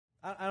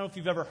I don't know if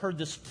you've ever heard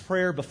this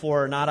prayer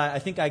before or not. I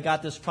think I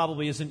got this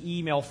probably as an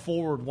email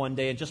forward one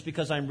day, and just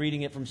because I'm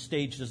reading it from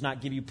stage does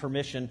not give you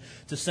permission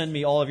to send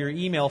me all of your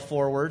email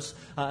forwards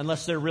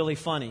unless they're really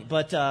funny.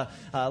 But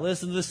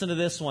listen to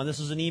this one.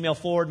 This is an email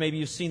forward. Maybe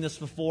you've seen this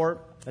before.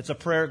 It's a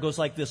prayer. It goes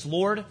like this.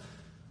 Lord,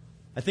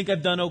 I think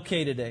I've done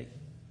okay today.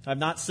 I've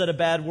not said a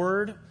bad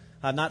word.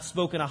 I've not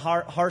spoken a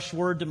harsh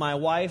word to my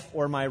wife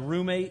or my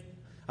roommate.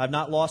 I've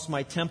not lost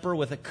my temper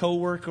with a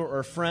coworker or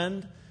a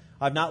friend.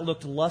 I've not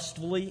looked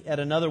lustfully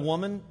at another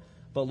woman,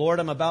 but Lord,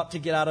 I'm about to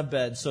get out of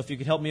bed, so if you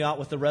could help me out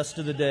with the rest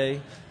of the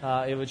day,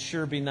 it would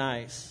sure be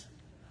nice.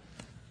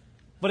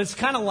 But it's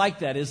kind of like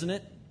that, isn't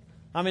it?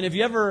 I mean, have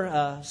you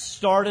ever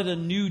started a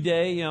new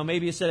day? You know,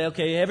 maybe you said,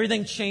 okay,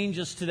 everything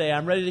changes today.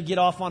 I'm ready to get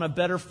off on a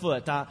better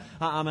foot.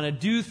 I'm going to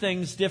do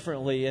things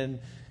differently, and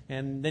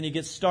then you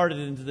get started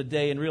into the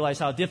day and realize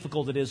how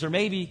difficult it is. Or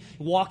maybe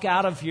walk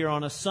out of here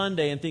on a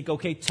Sunday and think,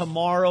 okay,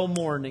 tomorrow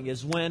morning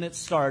is when it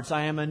starts.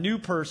 I am a new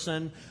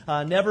person,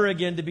 never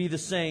again to be the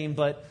same,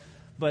 but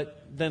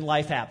then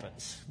life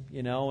happens,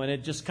 you know, and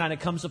it just kind of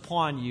comes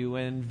upon you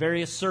and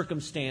various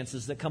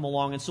circumstances that come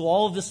along. And so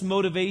all of this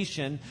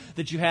motivation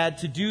that you had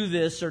to do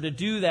this or to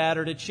do that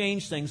or to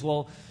change things,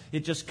 well,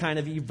 it just kind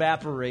of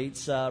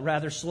evaporates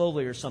rather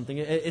slowly or something.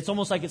 It's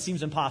almost like it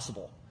seems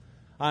impossible.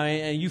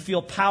 And you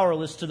feel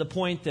powerless to the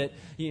point that,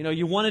 you know,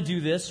 you want to do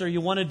this or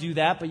you want to do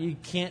that, but you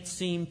can't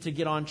seem to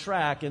get on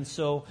track. And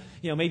so,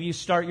 you know, maybe you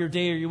start your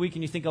day or your week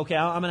and you think, okay,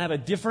 I'm going to have a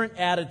different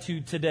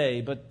attitude today,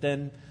 but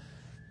then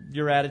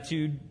your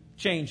attitude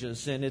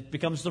changes and it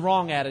becomes the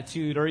wrong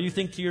attitude. Or you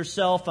think to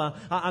yourself,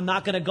 I'm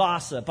not going to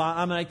gossip.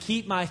 I'm going to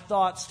keep my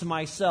thoughts to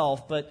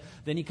myself, but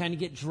then you kind of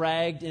get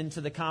dragged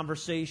into the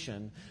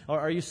conversation.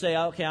 Or you say,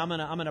 okay, I'm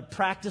going to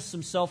practice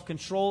some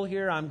self-control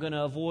here. I'm going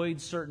to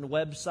avoid certain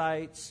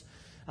websites.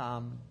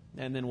 And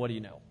then what do you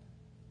know?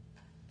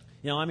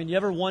 You know, I mean, you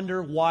ever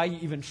wonder why you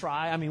even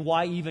try? I mean,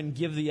 why even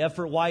give the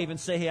effort? Why even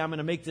say, hey, I'm going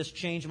to make this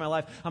change in my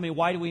life? I mean,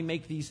 why do we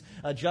make these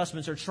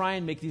adjustments or try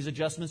and make these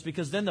adjustments?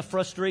 Because then the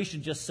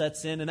frustration just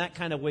sets in and that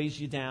kind of weighs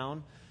you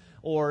down.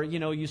 Or, you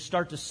know, you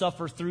start to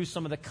suffer through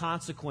some of the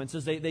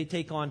consequences. They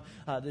take on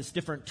this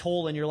different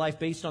toll in your life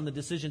based on the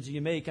decisions you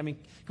make. I mean,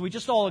 can we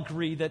just all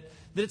agree that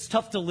it's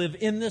tough to live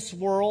in this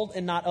world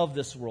and not of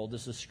this world,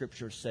 as the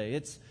Scriptures say?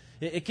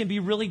 It can be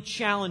really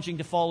challenging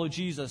to follow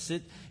Jesus.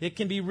 It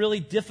can be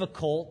really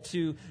difficult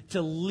to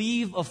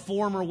leave a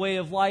former way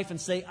of life and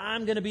say,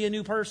 I'm going to be a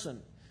new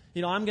person.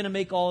 You know, I'm going to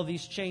make all of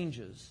these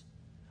changes.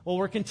 Well,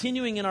 we're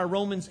continuing in our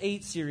Romans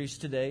 8 series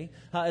today.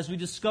 As we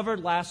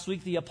discovered last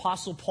week, the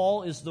Apostle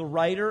Paul is the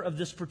writer of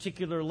this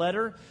particular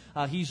letter.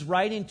 He's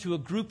writing to a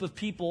group of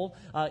people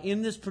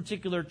in this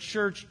particular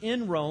church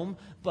in Rome,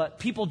 but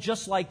people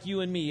just like you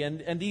and me.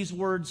 And these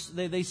words,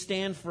 they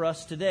stand for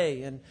us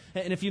today. And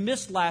if you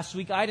missed last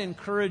week, I'd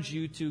encourage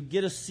you to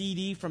get a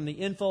CD from the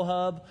Info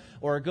Hub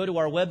or go to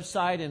our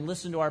website and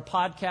listen to our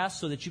podcast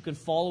so that you can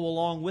follow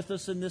along with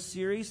us in this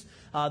series.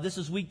 This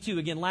is week 2.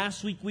 Again,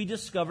 last week we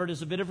discovered,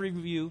 as a bit of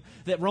review,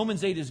 that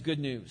Romans 8 is good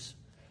news.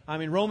 I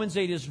mean, Romans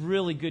 8 is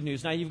really good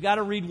news. Now, you've got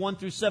to read 1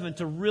 through 7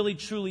 to really,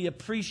 truly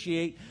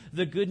appreciate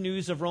the good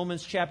news of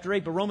Romans chapter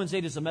 8. But Romans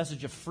 8 is a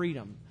message of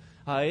freedom.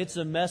 It's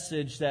a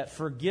message that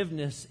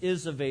forgiveness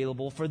is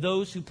available for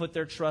those who put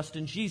their trust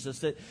in Jesus.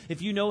 That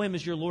if you know Him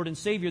as your Lord and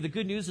Savior, the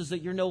good news is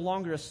that you're no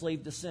longer a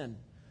slave to sin.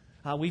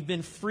 We've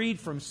been freed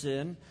from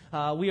sin.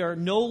 We are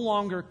no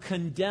longer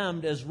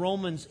condemned, as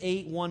Romans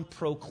 8:1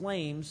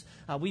 proclaims.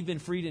 We've been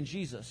freed in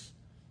Jesus.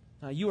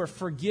 You are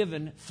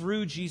forgiven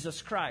through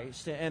Jesus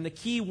Christ. And the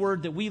key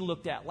word that we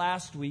looked at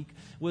last week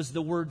was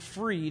the word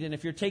freed. And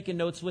if you're taking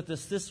notes with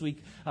us this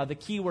week, the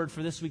key word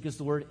for this week is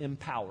the word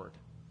empowered.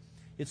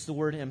 It's the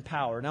word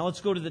empowered. Now let's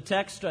go to the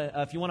text.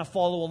 If you want to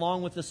follow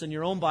along with us in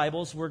your own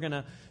Bibles, we're going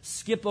to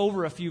skip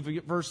over a few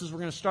verses. We're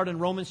going to start in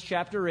Romans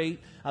chapter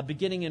 8,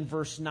 beginning in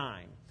verse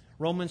 9.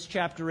 Romans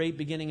chapter 8,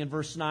 beginning in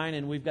verse 9,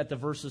 and we've got the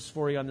verses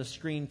for you on the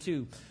screen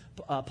too.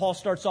 Paul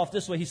starts off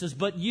this way. He says,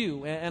 but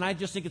you, and I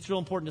just think it's real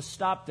important to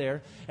stop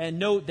there and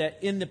note that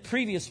in the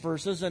previous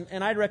verses,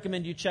 and I'd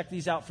recommend you check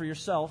these out for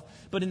yourself,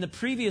 but in the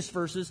previous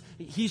verses,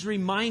 he's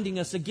reminding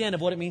us again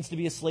of what it means to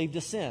be a slave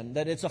to sin,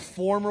 that it's a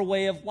former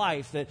way of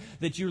life,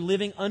 that you're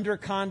living under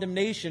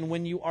condemnation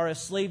when you are a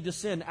slave to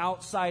sin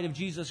outside of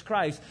Jesus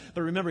Christ.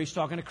 But remember, he's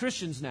talking to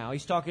Christians now.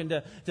 He's talking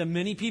to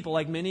many people,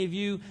 like many of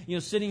you,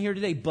 sitting here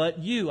today, but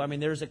you. I mean,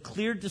 there's a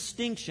clear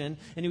distinction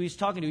in who he's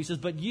talking to. He says,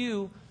 but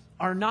you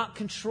are not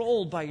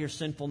controlled by your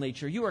sinful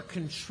nature. You are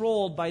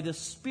controlled by the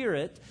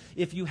Spirit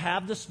if you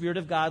have the Spirit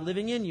of God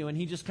living in you. And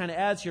he just kind of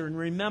adds here, and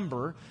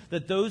remember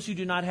that those who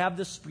do not have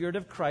the Spirit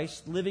of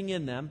Christ living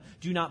in them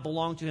do not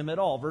belong to Him at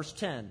all. Verse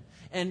 10,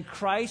 and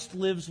Christ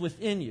lives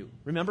within you.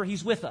 Remember,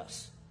 He's with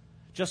us,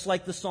 just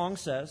like the song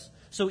says.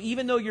 So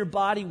even though your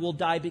body will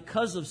die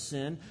because of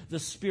sin, the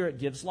Spirit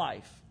gives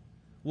life.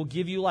 Will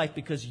give you life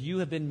because you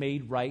have been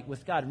made right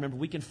with God. Remember,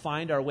 we can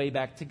find our way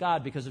back to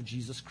God because of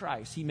Jesus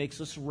Christ. He makes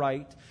us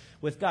right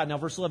with God. Now,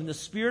 verse 11, the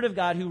Spirit of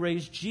God who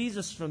raised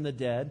Jesus from the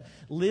dead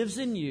lives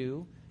in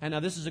you, And now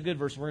this is a good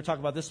verse. We're going to talk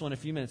about this one in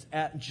a few minutes.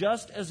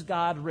 Just as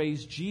God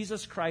raised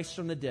Jesus Christ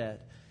from the dead,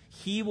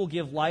 He will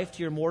give life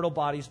to your mortal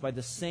bodies by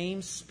the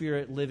same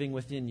Spirit living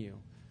within you.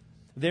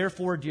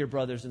 Therefore, dear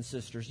brothers and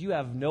sisters, you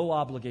have no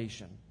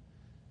obligation.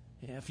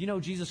 If you know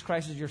Jesus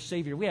Christ as your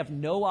Savior, we have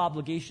no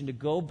obligation to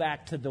go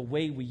back to the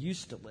way we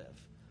used to live,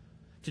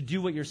 to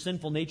do what your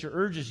sinful nature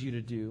urges you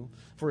to do.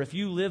 For if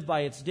you live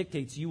by its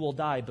dictates, you will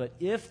die. But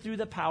if through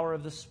the power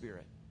of the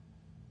Spirit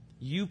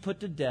you put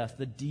to death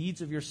the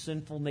deeds of your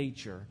sinful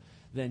nature,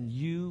 then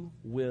you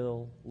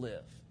will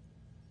live.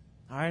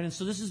 All right, and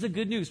so this is the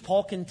good news.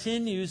 Paul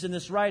continues in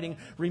this writing,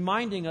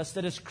 reminding us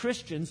that as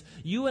Christians,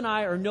 you and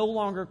I are no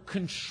longer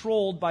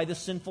controlled by the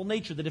sinful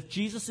nature. That if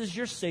Jesus is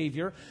your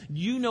Savior,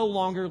 you no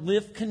longer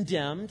live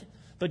condemned,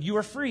 but you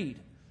are freed.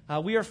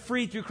 We are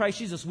freed through Christ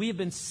Jesus. We have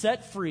been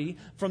set free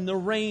from the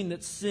reign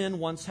that sin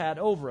once had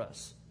over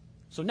us.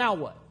 So now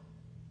what?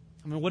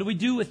 What do we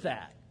do with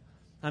that?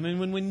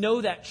 When we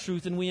know that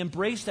truth and we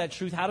embrace that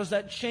truth, how does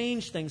that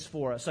change things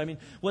for us?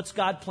 What's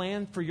God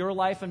planned for your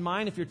life and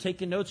mine? If you're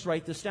taking notes,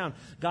 write this down.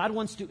 God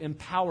wants to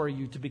empower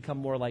you to become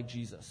more like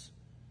Jesus.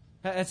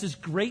 That's His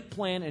great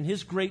plan and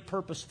His great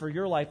purpose for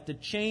your life, to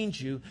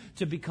change you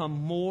to become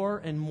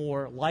more and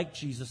more like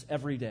Jesus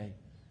every day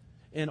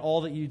in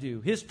all that you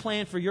do. His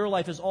plan for your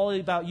life is all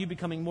about you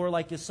becoming more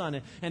like His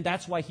Son, and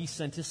that's why He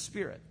sent His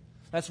Spirit.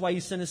 That's why He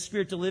sent His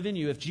Spirit to live in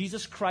you. If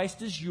Jesus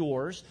Christ is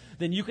yours,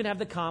 then you can have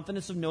the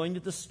confidence of knowing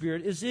that the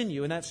Spirit is in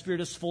you, and that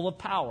Spirit is full of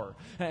power,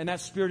 and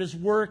that Spirit is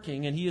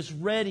working, and He is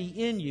ready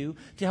in you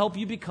to help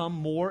you become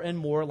more and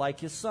more like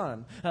His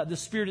Son. The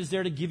Spirit is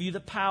there to give you the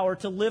power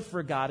to live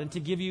for God and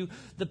to give you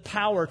the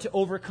power to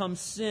overcome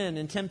sin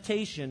and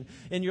temptation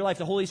in your life.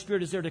 The Holy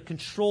Spirit is there to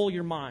control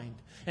your mind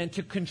and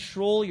to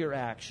control your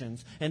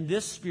actions. And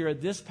this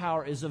Spirit, this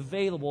power is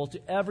available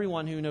to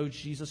everyone who knows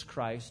Jesus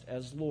Christ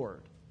as Lord.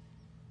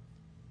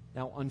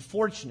 Now,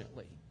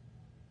 unfortunately,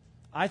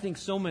 I think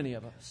so many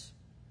of us,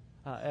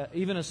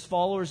 even as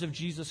followers of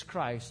Jesus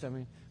Christ,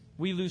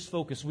 we lose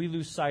focus. We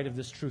lose sight of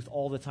this truth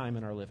all the time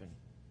in our living.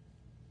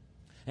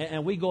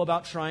 And we go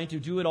about trying to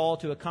do it all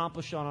to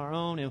accomplish on our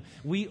own, and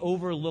we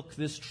overlook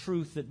this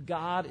truth that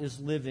God is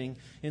living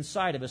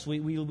inside of us. We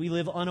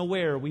live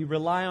unaware. We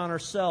rely on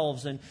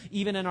ourselves, and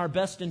even in our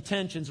best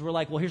intentions, we're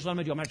like, well, here's what I'm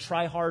going to do. I'm going to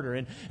try harder,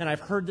 and I've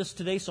heard this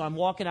today, so I'm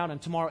walking out,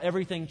 and tomorrow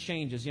everything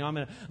changes. I'm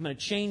going to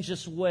change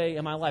this way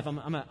in my life. I'm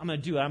going to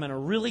do it. I'm going to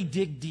really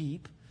dig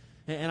deep,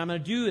 and I'm going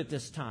to do it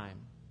this time.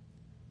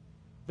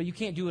 But you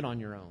can't do it on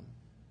your own.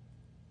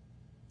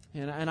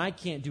 And I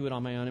can't do it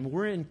on my own.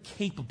 We're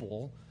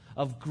incapable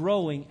of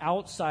growing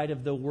outside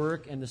of the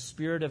work and the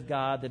Spirit of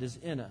God that is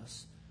in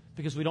us,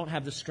 because we don't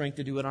have the strength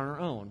to do it on our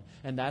own.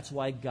 And that's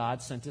why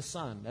God sent His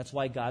Son. That's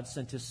why God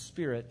sent His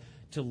Spirit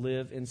to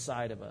live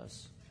inside of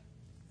us.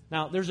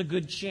 Now, there's a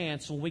good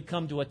chance when we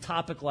come to a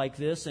topic like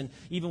this, and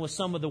even with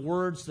some of the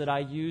words that I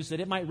use,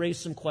 that it might raise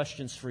some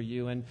questions for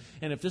you. And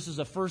if this is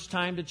a first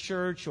time to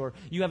church, or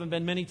you haven't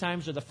been many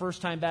times, or the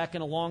first time back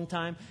in a long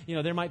time,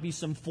 there might be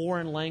some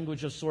foreign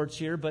language of sorts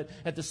here. But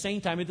at the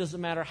same time, it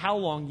doesn't matter how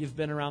long you've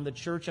been around the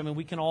church.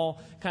 We can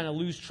all kind of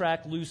lose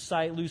track, lose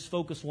sight, lose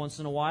focus once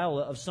in a while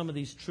of some of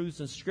these truths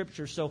in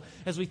Scripture. So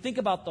as we think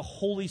about the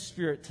Holy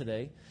Spirit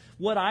today,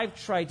 what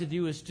I've tried to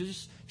do is to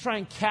just try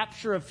and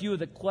capture a few of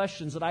the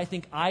questions that I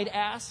think I'd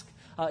ask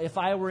if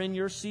I were in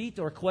your seat,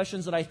 or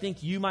questions that I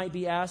think you might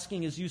be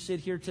asking as you sit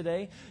here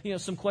today.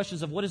 Some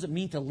questions of, what does it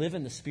mean to live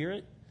in the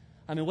Spirit?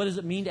 What does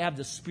it mean to have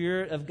the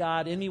Spirit of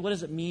God in me? What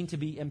does it mean to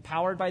be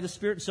empowered by the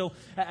Spirit? So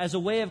as a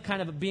way of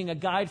kind of being a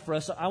guide for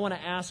us, I want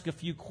to ask a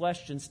few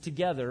questions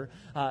together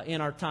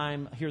in our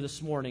time here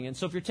this morning. And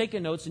so if you're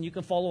taking notes and you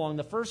can follow along,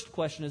 the first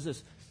question is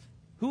this: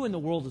 who in the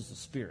world is the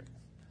Spirit?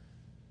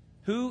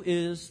 Who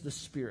is the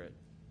Spirit?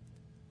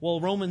 Well,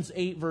 Romans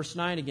 8, verse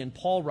 9 again,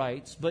 Paul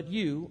writes, "But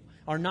you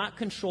are not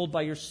controlled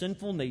by your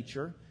sinful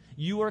nature.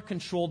 You are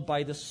controlled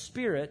by the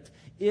Spirit,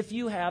 if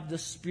you have the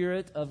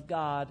Spirit of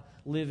God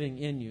living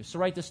in you." So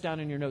write this down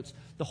in your notes.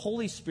 The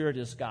Holy Spirit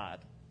is God.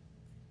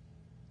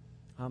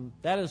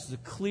 That is the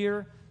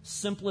clear,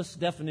 simplest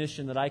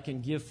definition that I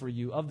can give for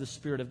you of the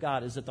Spirit of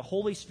God, is that the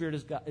Holy Spirit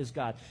is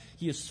God.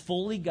 He is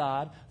fully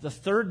God, the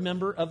third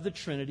member of the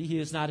Trinity. He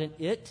is not an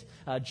it.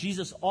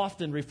 Jesus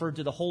often referred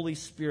to the Holy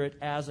Spirit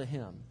as a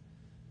him.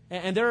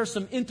 And there are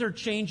some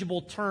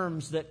interchangeable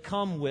terms that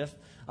come with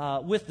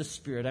the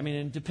Spirit.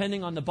 And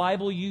depending on the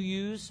Bible you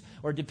use,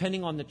 or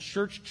depending on the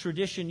church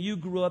tradition you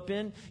grew up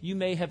in, you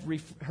may have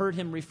heard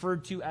Him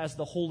referred to as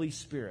the Holy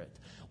Spirit,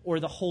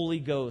 or the Holy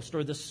Ghost,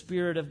 or the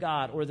Spirit of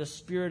God, or the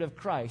Spirit of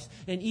Christ.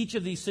 In each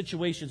of these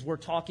situations, we're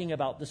talking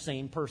about the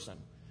same person.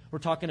 We're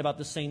talking about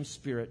the same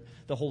Spirit,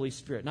 the Holy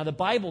Spirit. Now, the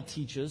Bible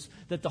teaches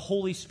that the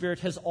Holy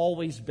Spirit has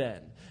always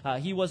been.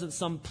 He wasn't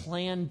some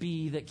plan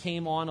B that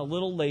came on a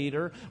little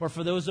later, or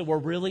for those that were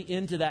really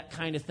into that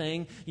kind of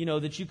thing,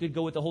 that you could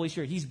go with the Holy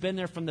Spirit. He's been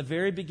there from the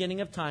very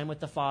beginning of time with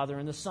the Father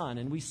and the Son.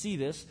 And we see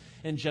this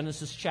in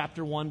Genesis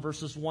chapter 1,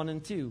 verses 1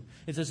 and 2.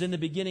 It says, "In the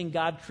beginning,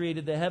 God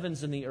created the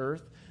heavens and the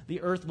earth.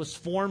 The earth was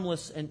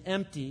formless and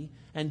empty,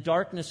 and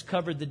darkness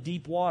covered the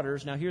deep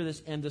waters. Now hear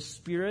this, and the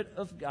Spirit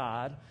of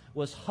God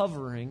was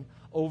hovering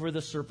over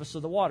the surface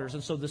of the waters.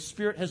 And so the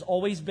Spirit has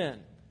always been.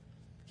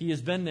 He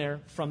has been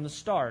there from the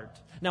start.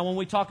 Now, when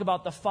we talk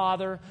about the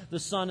Father, the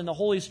Son, and the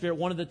Holy Spirit,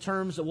 one of the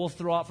terms that we'll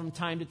throw out from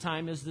time to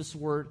time is this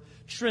word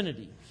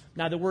Trinity.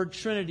 Now, the word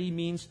Trinity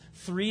means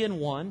three in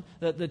one.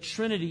 That the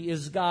Trinity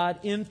is God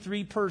in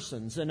three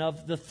persons. And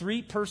of the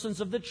three persons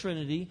of the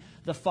Trinity,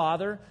 the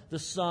Father, the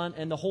Son,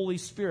 and the Holy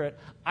Spirit,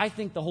 I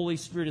think the Holy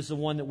Spirit is the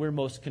one that we're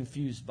most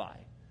confused by.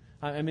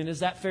 I mean, is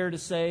that fair to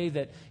say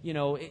that,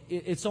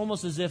 it's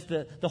almost as if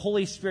the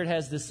Holy Spirit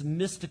has this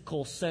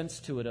mystical sense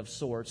to it of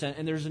sorts,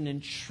 and there's an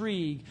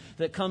intrigue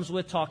that comes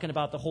with talking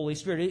about the Holy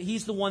Spirit.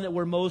 He's the one that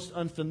we're most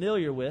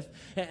unfamiliar with,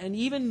 and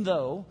even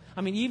though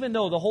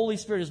the Holy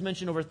Spirit is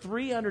mentioned over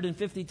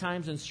 350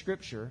 times in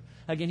Scripture,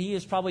 again, He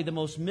is probably the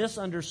most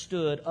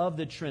misunderstood of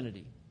the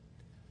Trinity,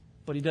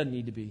 but He doesn't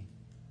need to be.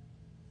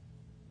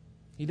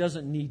 He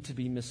doesn't need to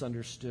be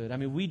misunderstood. I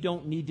mean, we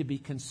don't need to be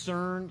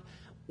concerned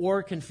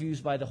or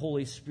confused by the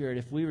Holy Spirit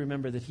if we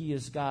remember that He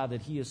is God,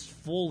 that He is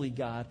fully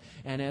God.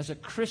 And as a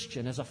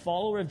Christian, as a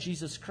follower of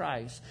Jesus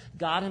Christ,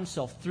 God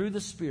Himself, through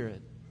the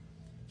Spirit,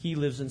 He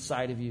lives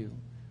inside of you.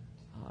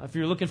 If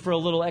you're looking for a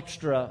little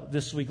extra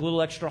this week, a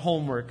little extra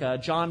homework,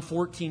 John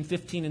 14,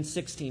 15, and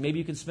 16. Maybe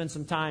you can spend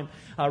some time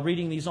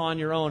reading these on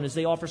your own as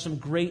they offer some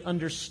great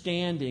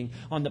understanding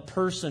on the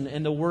person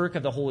and the work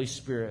of the Holy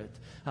Spirit.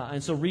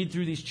 And so read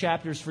through these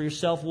chapters for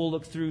yourself. We'll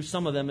look through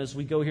some of them as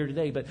we go here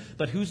today.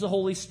 But who's the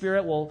Holy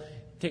Spirit? Well,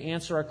 to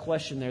answer our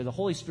question there, the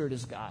Holy Spirit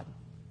is God.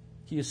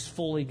 He is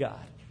fully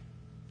God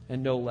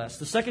and no less.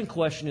 The second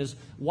question is,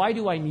 why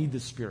do I need the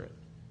Spirit?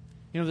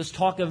 This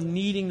talk of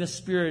needing the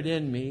Spirit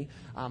in me.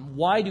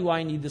 Why do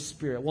I need the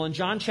Spirit? Well, in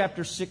John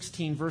chapter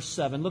 16, verse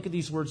 7, look at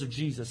these words of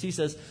Jesus. He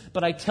says,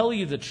 "But I tell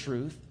you the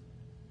truth,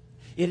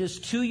 it is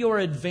to your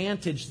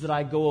advantage that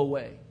I go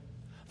away.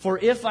 For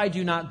if I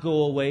do not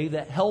go away,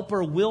 the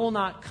Helper will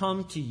not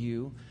come to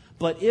you.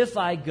 But if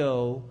I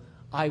go,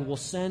 I will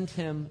send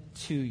Him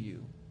to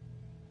you."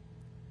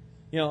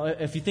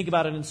 If you think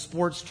about it in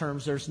sports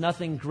terms, there's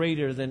nothing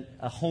greater than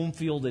a home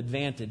field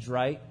advantage,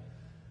 right?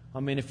 I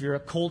mean, if you're a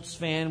Colts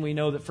fan, we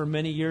know that for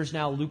many years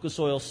now, Lucas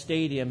Oil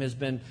Stadium has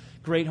been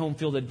great home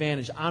field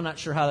advantage. I'm not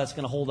sure how that's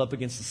going to hold up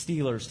against the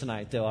Steelers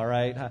tonight, though, all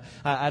right?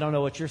 I don't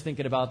know what you're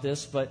thinking about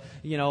this, but,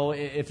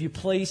 if you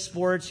play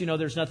sports,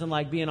 there's nothing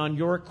like being on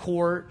your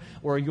court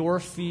or your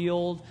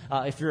field.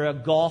 If you're a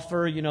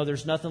golfer,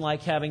 there's nothing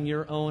like having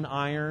your own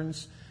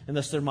irons,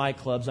 unless they're my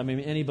clubs. I mean,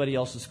 anybody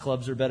else's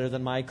clubs are better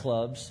than my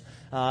clubs.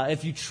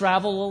 If you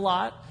travel a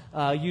lot,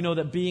 you know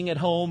that being at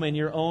home in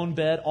your own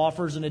bed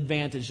offers an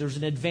advantage. There's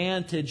an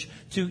advantage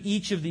to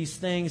each of these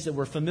things that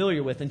we're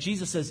familiar with. And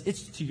Jesus says,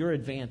 it's to your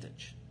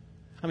advantage.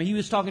 I mean, He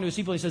was talking to His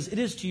people. He says, it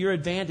is to your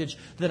advantage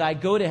that I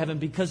go to heaven,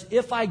 because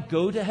if I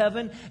go to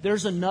heaven,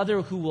 there's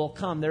another who will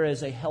come. There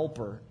is a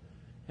helper.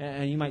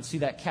 And you might see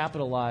that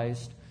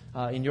capitalized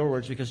in your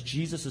words, because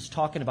Jesus is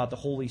talking about the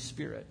Holy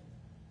Spirit.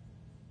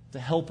 The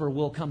Helper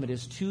will come. It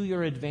is to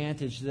your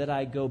advantage that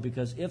I go,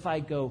 because if I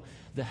go,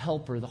 the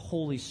Helper, the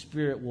Holy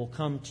Spirit, will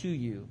come to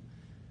you.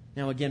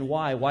 Now again,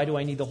 why? Why do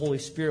I need the Holy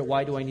Spirit?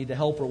 Why do I need the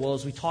Helper? Well,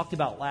 as we talked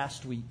about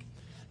last week,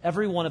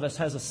 every one of us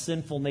has a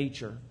sinful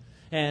nature.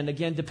 And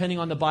again, depending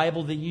on the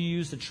Bible that you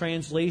use, the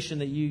translation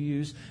that you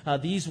use,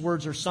 these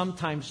words are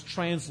sometimes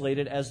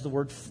translated as the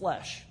word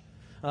flesh.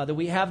 That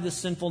we have this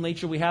sinful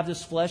nature, we have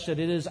this flesh, that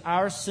it is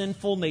our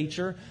sinful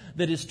nature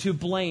that is to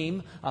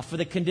blame for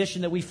the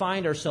condition that we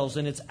find ourselves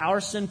in. It's our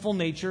sinful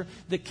nature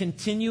that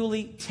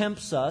continually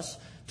tempts us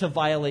to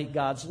violate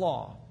God's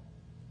law.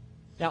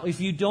 Now, if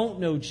you don't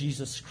know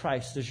Jesus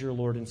Christ as your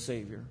Lord and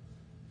Savior,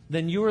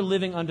 then you are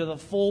living under the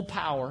full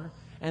power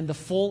and the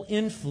full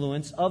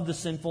influence of the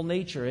sinful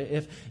nature.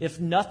 If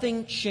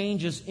nothing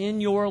changes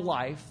in your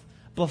life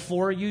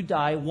before you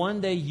die,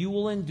 one day you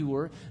will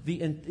endure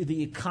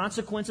the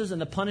consequences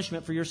and the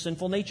punishment for your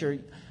sinful nature.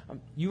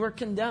 You are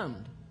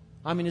condemned.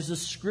 I mean, as the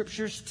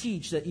Scriptures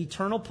teach, that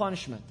eternal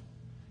punishment,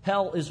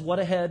 hell, is what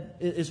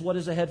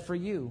is ahead for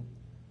you.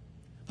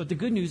 But the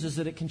good news is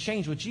that it can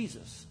change with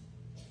Jesus.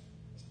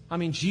 I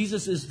mean,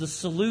 Jesus is the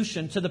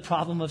solution to the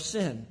problem of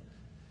sin.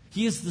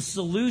 He is the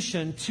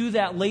solution to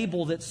that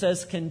label that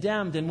says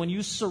condemned. And when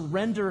you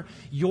surrender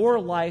your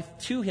life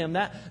to Him,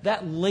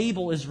 that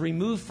label is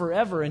removed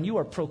forever, and you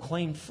are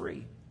proclaimed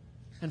free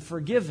and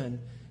forgiven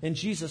in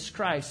Jesus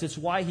Christ. It's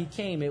why He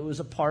came. It was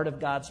a part of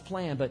God's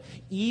plan. But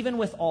even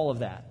with all of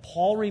that,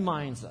 Paul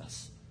reminds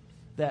us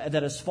that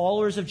as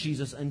followers of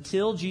Jesus,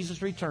 until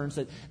Jesus returns,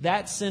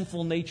 that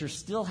sinful nature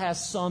still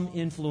has some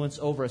influence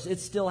over us.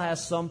 It still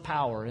has some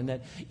power. And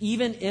that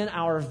even in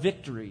our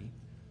victory,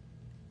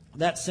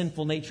 that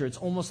sinful nature, it's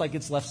almost like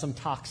it's left some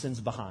toxins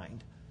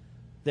behind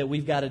that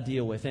we've got to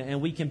deal with.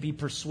 And we can be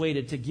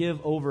persuaded to give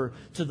over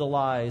to the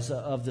lies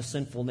of the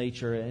sinful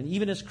nature. And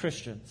even as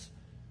Christians,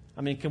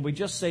 I mean, can we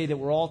just say that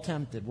we're all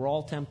tempted? We're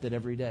all tempted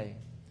every day.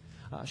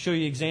 I'll show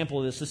you an example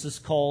of this. This is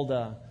called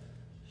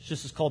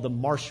the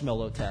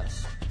marshmallow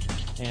test.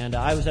 And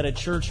I was at a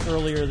church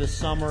earlier this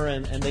summer,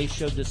 and they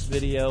showed this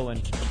video.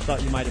 And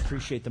thought you might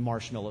appreciate the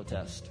marshmallow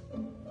test.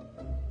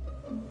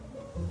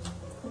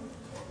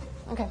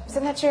 Okay, sit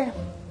in that chair.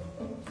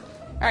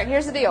 All right,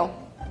 here's the deal.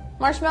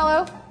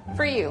 Marshmallow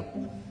for you.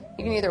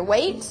 You can either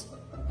wait,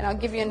 and I'll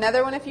give you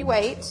another one if you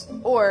wait,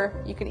 or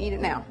you can eat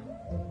it now.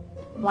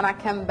 When I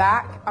come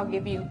back, I'll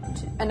give you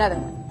another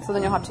one, so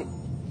then you'll have two.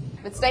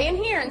 But stay in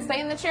here and stay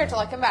in the chair till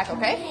I come back,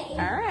 okay? All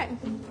right.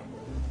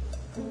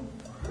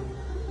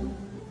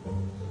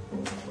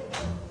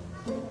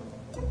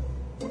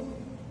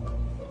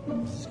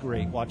 This is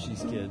great. Watch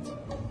these kids.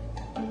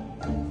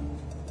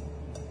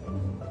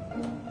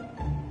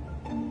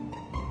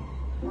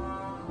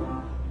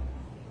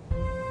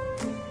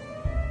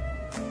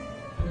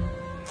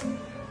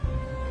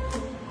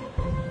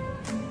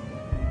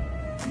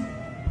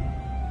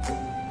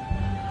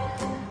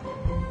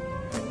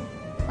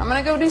 I'm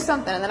going to go do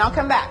something, and then I'll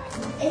come back.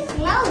 It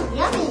smells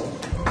yummy.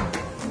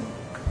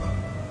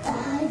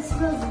 It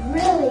smells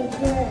really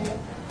good.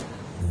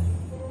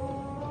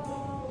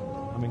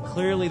 I mean,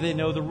 clearly they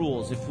know the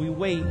rules. If we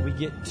wait, we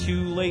get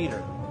two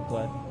later.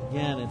 But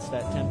again, it's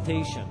that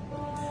temptation.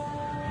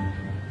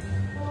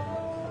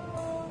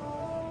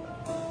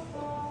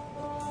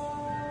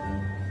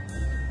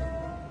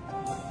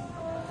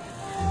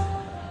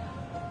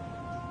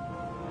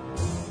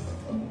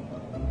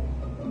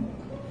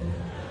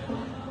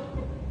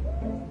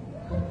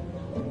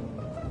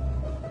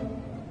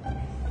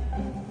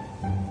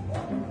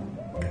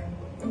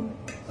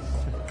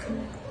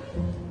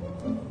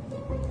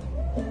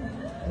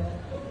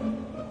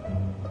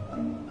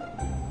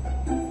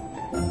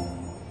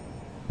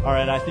 All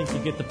right, I think you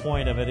get the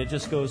point of it. It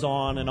just goes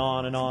on and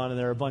on and on, and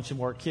there are a bunch of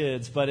more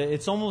kids. But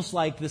it's almost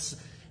like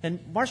this, and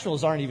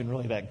marshmallows aren't even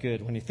really that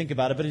good when you think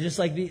about it, but it's just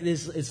like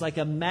this, it's like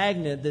a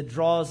magnet that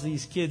draws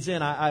these kids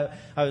in. I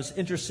was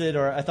interested,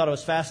 or I thought it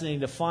was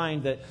fascinating to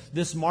find that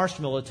this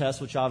marshmallow test,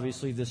 which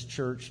obviously this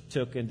church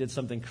took and did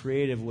something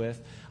creative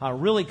with,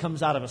 really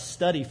comes out of a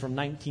study from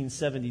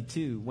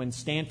 1972 when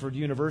Stanford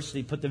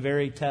University put the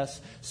very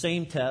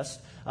same test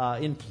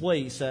in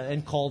place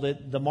and called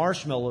it the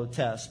marshmallow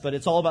test. But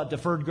it's all about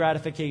deferred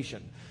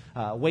gratification,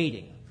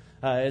 waiting.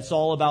 It's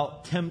all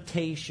about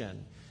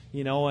temptation,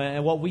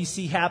 and what we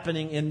see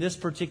happening in this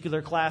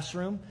particular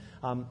classroom.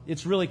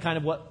 It's really kind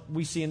of what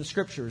we see in the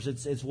Scriptures.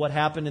 It's what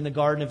happened in the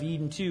Garden of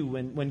Eden too,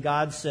 when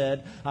God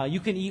said,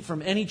 you can eat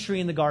from any tree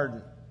in the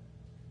garden.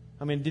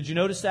 I mean, did you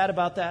notice that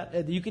about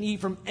that? You can eat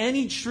from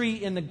any tree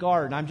in the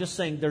garden. I'm just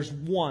saying there's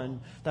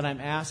one that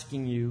I'm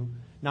asking you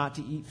not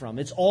to eat from.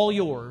 It's all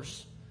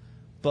yours,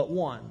 but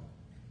one.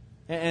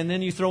 And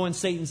then you throw in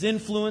Satan's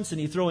influence and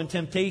you throw in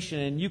temptation,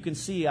 and you can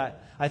see,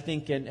 I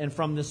think, and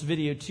from this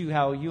video too,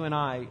 how you and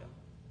I,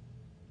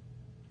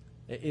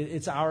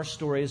 it's our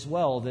story as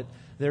well, that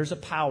there's a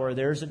power,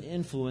 there's an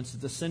influence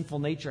that the sinful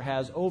nature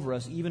has over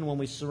us, even when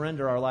we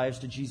surrender our lives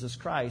to Jesus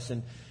Christ.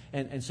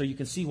 And so you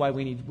can see why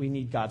we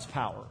need God's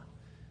power.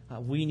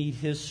 We need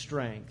His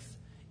strength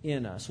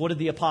in us. What did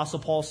the Apostle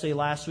Paul say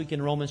last week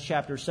in Romans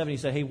chapter 7? He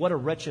said, hey, what a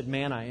wretched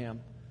man I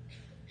am.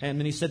 And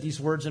then he said these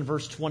words in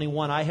verse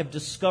 21, I have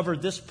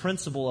discovered this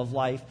principle of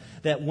life,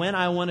 that when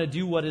I want to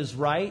do what is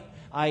right,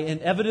 I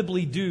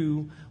inevitably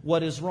do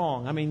what is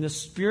wrong. I mean, the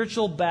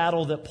spiritual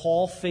battle that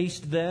Paul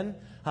faced then,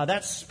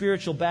 that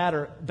spiritual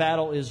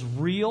battle is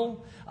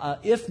real,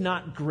 if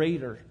not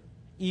greater,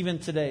 even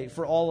today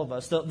for all of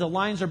us. The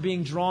lines are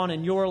being drawn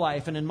in your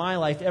life and in my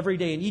life every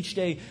day. And each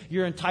day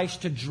you're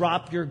enticed to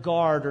drop your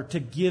guard or to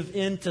give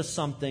in to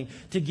something,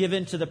 to give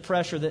in to the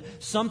pressure.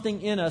 That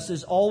something in us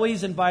is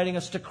always inviting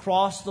us to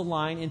cross the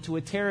line into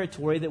a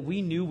territory that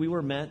we knew we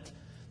were meant,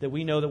 that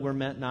we know that we're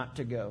meant not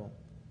to go.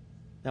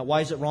 Now,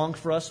 why is it wrong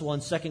for us? Well,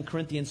 in 2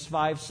 Corinthians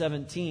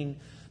 5:17,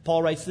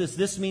 Paul writes this.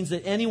 This means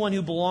that anyone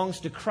who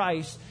belongs to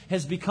Christ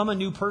has become a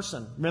new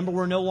person. Remember,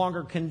 we're no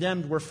longer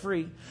condemned. We're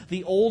free.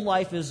 The old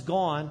life is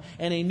gone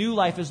and a new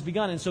life has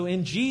begun. And so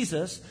in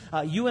Jesus,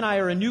 you and I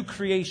are a new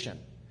creation.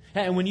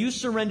 And when you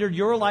surrendered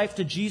your life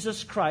to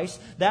Jesus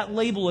Christ, that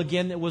label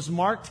again that was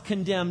marked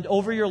condemned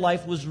over your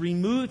life was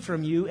removed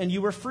from you and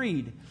you were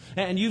freed.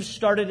 And you've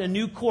started a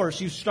new course.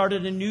 You've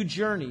started a new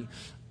journey.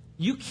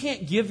 You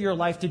can't give your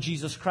life to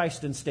Jesus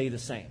Christ and stay the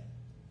same.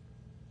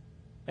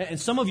 And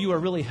some of you are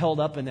really held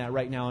up in that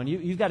right now, and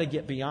you've got to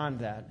get beyond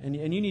that. And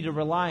you need to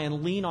rely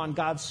and lean on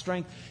God's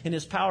strength and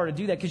His power to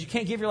do that, because you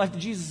can't give your life to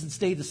Jesus and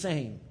stay the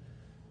same.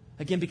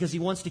 Again, because He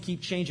wants to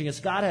keep changing us.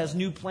 God has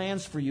new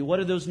plans for you. What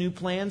are those new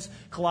plans?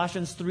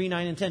 Colossians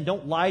 3:9 and 10.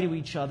 Don't lie to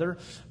each other,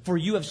 for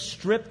you have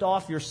stripped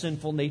off your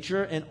sinful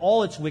nature and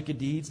all its wicked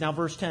deeds. Now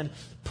verse 10,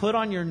 put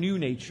on your new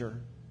nature.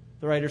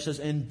 The writer says,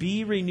 and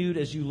be renewed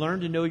as you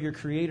learn to know your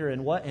Creator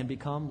and what? And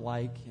become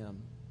like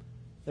Him.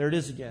 There it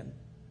is again.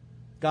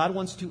 God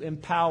wants to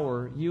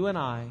empower you and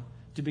I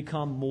to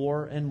become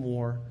more and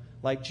more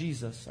like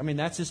Jesus. I mean,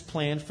 that's His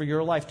plan for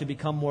your life, to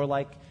become more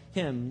like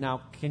Him.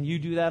 Now, can you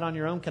do that on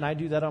your own? Can I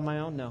do that on my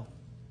own? No.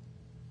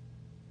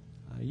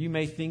 You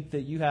may think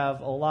that you have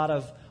a lot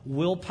of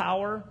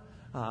willpower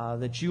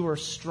that you are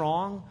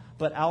strong,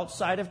 but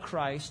outside of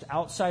Christ,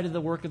 outside of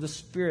the work of the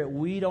Spirit,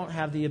 we don't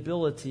have the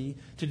ability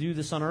to do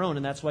this on our own.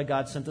 And that's why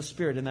God sent the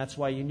Spirit, and that's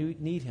why you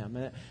need Him.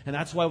 And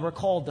that's why we're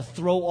called to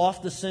throw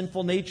off the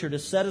sinful nature, to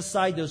set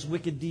aside those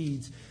wicked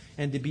deeds,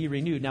 and to be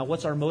renewed. Now,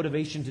 what's our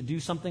motivation to do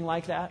something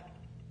like that?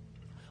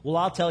 Well,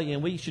 I'll tell you,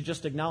 and we should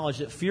just acknowledge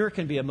that fear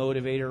can be a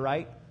motivator,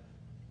 right?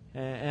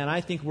 And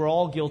I think we're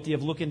all guilty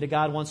of looking to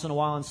God once in a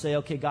while and say,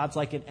 okay, God's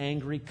like an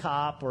angry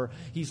cop, or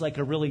He's like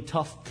a really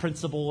tough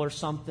principal or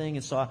something,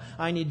 and so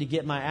I need to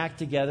get my act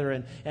together.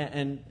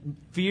 And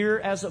fear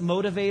as a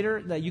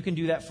motivator, that you can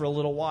do that for a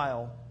little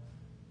while.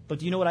 But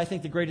do you know what I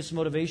think the greatest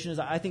motivation is?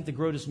 I think the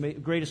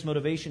greatest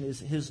motivation is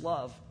His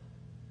love.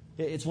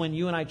 It's when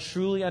you and I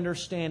truly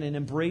understand and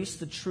embrace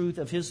the truth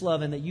of His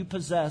love, and that you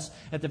possess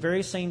at the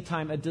very same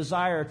time a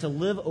desire to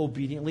live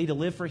obediently, to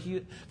live for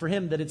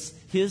Him, that it's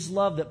His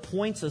love that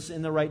points us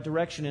in the right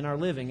direction in our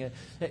living.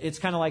 It's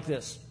kind of like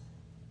this.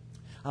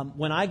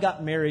 When I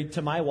got married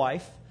to my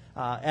wife,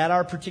 at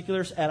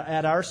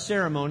our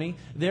ceremony,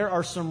 there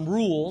are some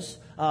rules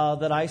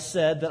that I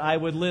said that I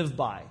would live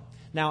by.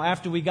 Now,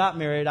 after we got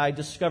married, I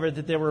discovered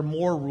that there were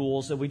more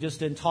rules that we just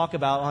didn't talk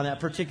about on that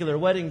particular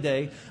wedding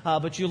day,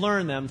 but you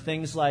learn them.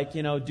 Things like,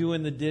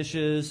 doing the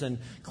dishes and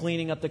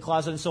cleaning up the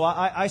closet. And so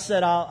I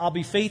said I'll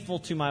be faithful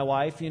to my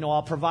wife.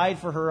 I'll provide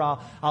for her.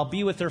 I'll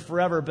be with her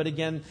forever. But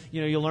again,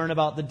 you learn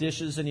about the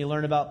dishes, and you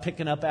learn about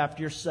picking up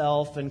after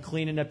yourself and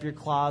cleaning up your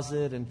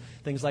closet and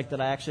things like that.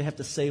 I actually have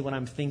to say what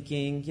I'm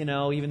thinking,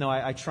 even though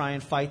I try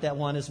and fight that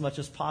one as much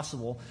as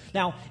possible.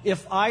 Now,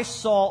 if I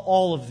saw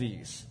all of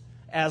these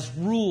as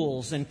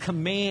rules and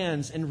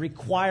commands and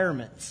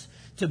requirements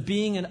to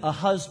being a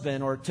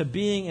husband or to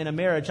being in a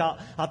marriage,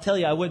 I'll tell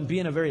you, I wouldn't be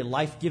in a very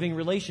life-giving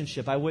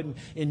relationship. I wouldn't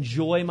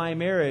enjoy my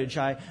marriage.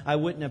 I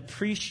wouldn't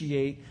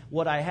appreciate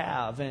what I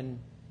have. And,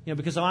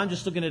 because I'm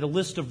just looking at a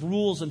list of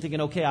rules and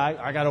thinking, okay,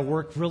 I got to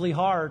work really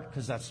hard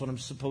because that's what I'm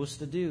supposed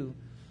to do.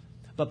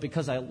 But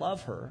because I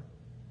love her,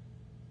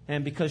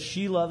 and because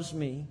she loves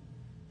me,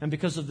 and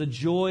because of the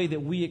joy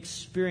that we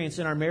experience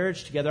in our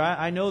marriage together,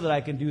 I know that I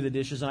can do the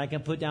dishes, and I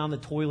can put down the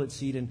toilet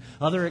seat and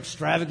other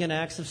extravagant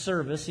acts of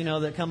service,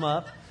 that come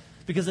up,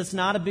 because it's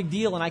not a big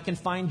deal, and I can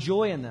find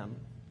joy in them.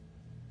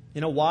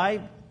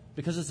 Why?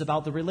 Because it's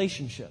about the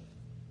relationship.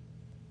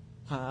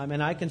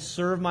 I can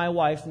serve my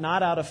wife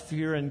not out of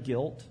fear and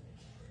guilt.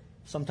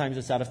 Sometimes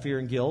it's out of fear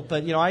and guilt,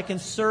 but, I can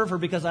serve her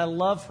because I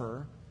love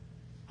her.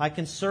 I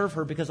can serve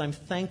her because I'm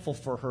thankful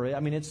for her.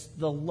 It's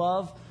the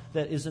love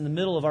that is in the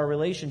middle of our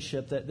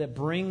relationship that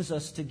brings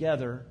us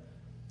together.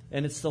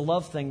 And it's the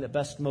love thing that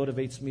best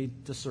motivates me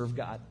to serve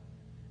God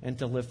and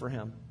to live for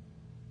Him.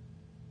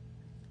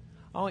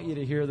 I want you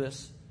to hear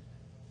this.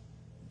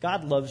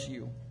 God loves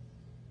you.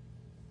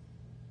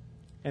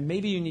 And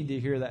maybe you need to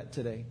hear that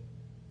today.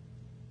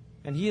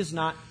 And He is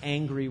not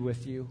angry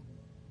with you.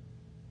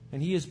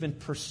 And He has been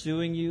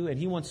pursuing you, and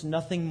He wants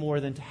nothing more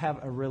than to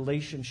have a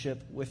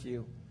relationship with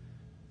you.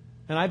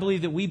 And I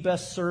believe that we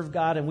best serve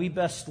God and we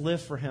best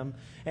live for Him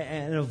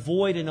and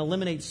avoid and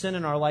eliminate sin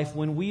in our life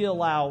when we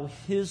allow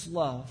His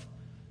love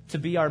to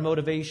be our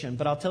motivation.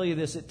 But I'll tell you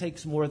this, it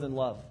takes more than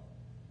love.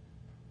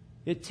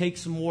 It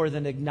takes more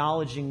than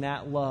acknowledging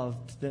that love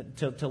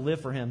to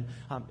live for Him.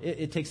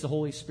 It takes the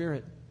Holy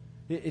Spirit.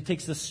 It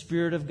takes the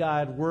Spirit of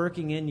God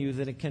working in you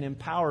that it can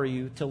empower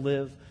you to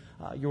live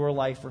your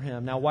life for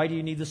Him. Now, why do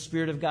you need the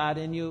Spirit of God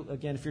in you?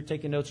 Again, if you're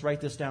taking notes,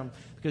 write this down.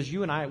 Because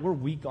you and I, we're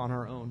weak on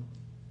our own.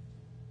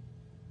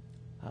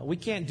 We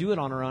can't do it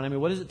on our own.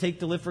 What does it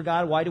take to live for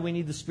God? Why do we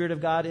need the Spirit of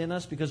God in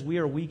us? Because we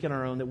are weak in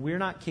our own, that we're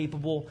not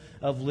capable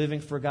of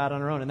living for God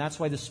on our own. And that's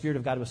why the Spirit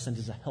of God was sent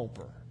as a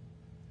helper.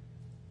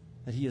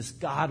 That He is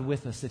God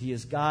with us, that He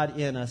is God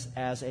in us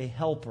as a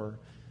helper,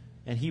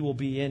 and He will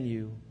be in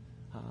you.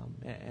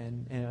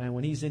 And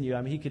when He's in you,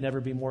 He could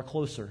never be more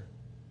closer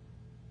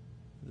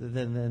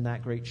than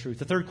that great truth.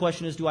 The third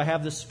question is, do I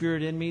have the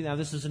Spirit in me? Now,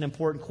 this is an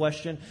important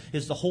question.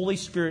 Is the Holy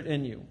Spirit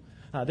in you?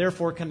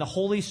 Therefore, can the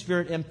Holy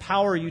Spirit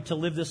empower you to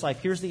live this life?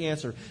 Here's the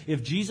answer.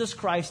 If Jesus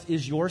Christ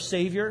is your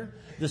Savior,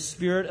 the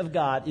Spirit of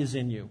God is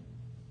in you.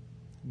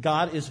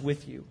 God is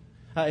with you.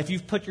 If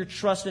you've put your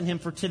trust in Him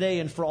for today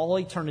and for all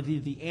eternity,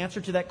 the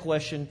answer to that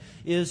question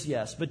is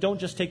yes. But don't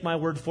just take my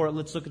word for it.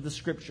 Let's look at the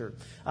Scripture.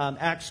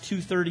 Acts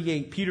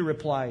 2:38, Peter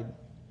replied,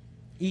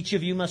 "Each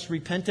of you must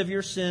repent of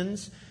your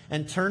sins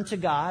and turn to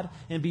God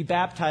and be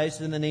baptized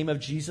in the name of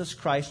Jesus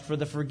Christ for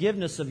the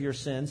forgiveness of your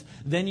sins.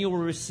 Then you will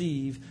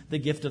receive the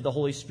gift of the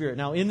Holy Spirit."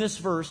 Now, in this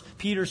verse,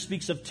 Peter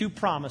speaks of two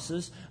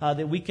promises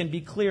that we can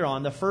be clear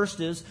on. The first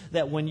is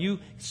that when you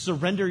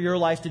surrender your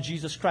life to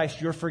Jesus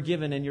Christ, you're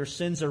forgiven and your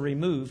sins are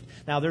removed.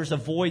 Now, there's a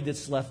void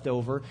that's left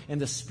over,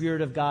 and the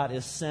Spirit of God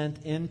is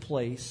sent in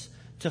place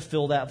to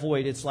fill that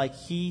void. It's like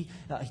He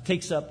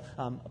takes up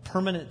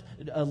permanent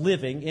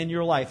living in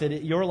your life.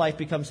 Your life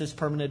becomes His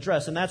permanent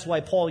address. And that's why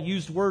Paul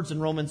used words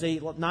in Romans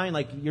 8:9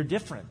 like, you're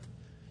different.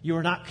 You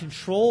are not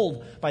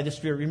controlled by the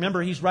Spirit.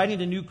 Remember, he's writing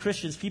to new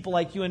Christians, people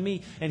like you and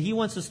me, and he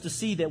wants us to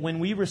see that when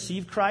we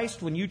receive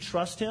Christ, when you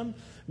trust Him,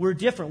 we're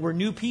different. We're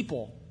new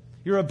people.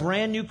 You're a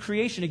brand new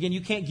creation. Again,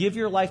 you can't give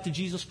your life to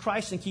Jesus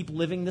Christ and keep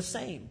living the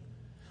same.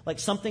 Like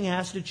something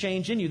has to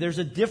change in you. There's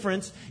a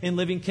difference in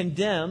living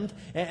condemned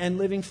and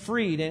living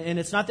freed. And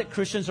it's not that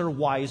Christians are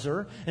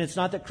wiser, and it's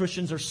not that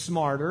Christians are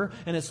smarter,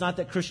 and it's not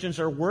that Christians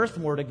are worth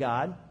more to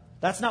God.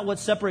 That's not what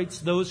separates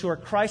those who are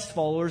Christ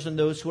followers and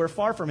those who are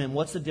far from Him.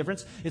 What's the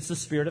difference? It's the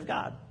Spirit of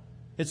God.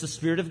 It's the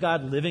Spirit of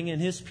God living in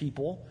His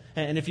people.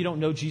 And if you don't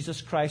know Jesus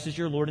Christ as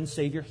your Lord and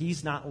Savior,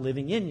 He's not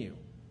living in you.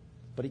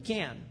 But He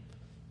can.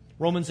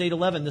 Romans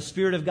 8:11, the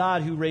Spirit of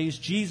God who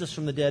raised Jesus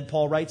from the dead,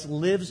 Paul writes,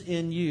 lives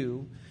in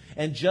you.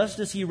 And just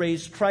as He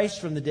raised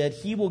Christ from the dead,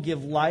 He will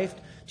give life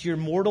to your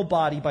mortal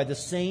body by the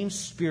same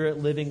Spirit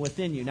living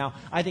within you. Now,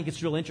 I think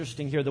it's real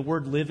interesting here. The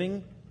word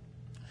living,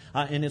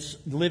 and it's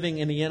living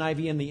in the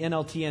NIV and the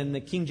NLT and the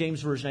King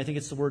James Version, I think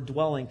it's the word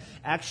dwelling,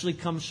 actually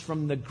comes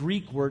from the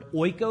Greek word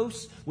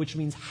oikos, which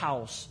means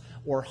house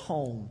or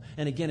home.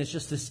 And again, it's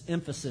just this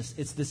emphasis,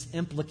 it's this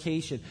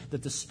implication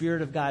that the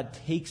Spirit of God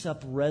takes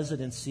up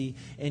residency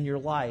in your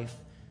life.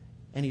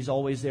 And He's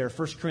always there.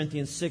 1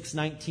 Corinthians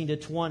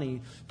 6:19-20,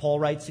 Paul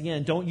writes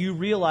again, don't you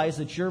realize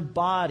that your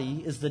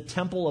body is the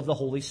temple of the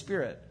Holy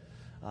Spirit?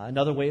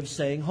 Another way of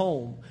saying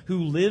home, who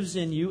lives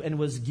in you and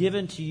was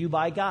given to you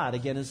by God,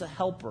 again as a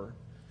helper.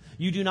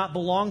 You do not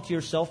belong to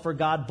yourself, for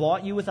God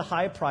bought you with a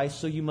high price,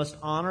 so you must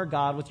honor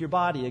God with your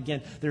body.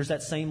 Again, there's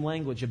that same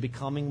language of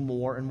becoming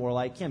more and more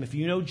like Him. If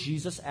you know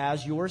Jesus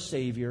as your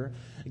Savior,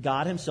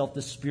 God Himself,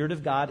 the Spirit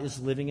of God, is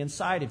living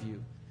inside of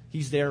you.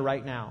 He's there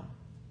right now.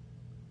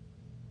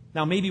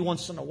 Now, maybe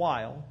once in a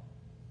while,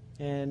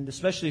 and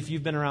especially if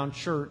you've been around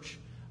church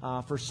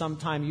for some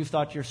time, you've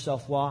thought to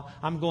yourself, well,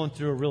 I'm going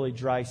through a really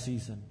dry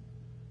season.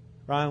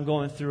 Right? I'm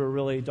going through a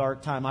really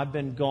dark time. I've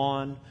been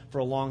gone for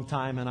a long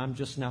time, and I'm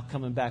just now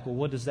coming back. Well,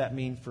 what does that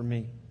mean for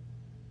me?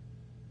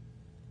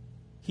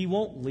 He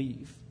won't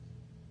leave.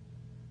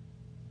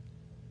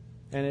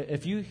 And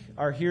if you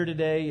are here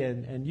today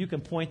and you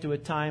can point to a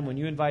time when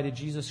you invited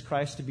Jesus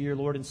Christ to be your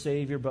Lord and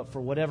Savior, but for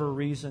whatever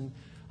reason,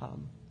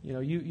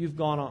 you've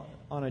gone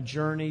on a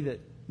journey that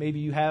maybe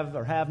you have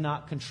or have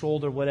not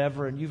controlled or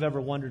whatever, and you've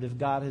ever wondered if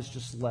God has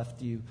just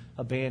left you,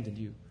 abandoned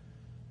you.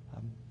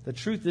 The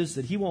truth is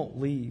that He won't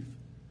leave.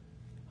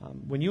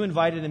 When you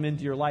invited Him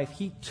into your life,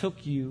 He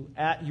took you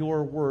at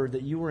your word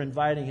that you were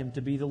inviting Him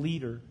to be the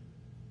leader.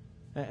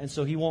 And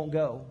so He won't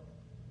go.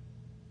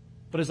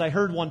 But as I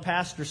heard one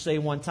pastor say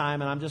one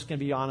time, and I'm just going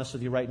to be honest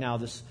with you right now,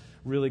 this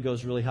really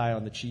goes really high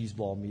on the cheese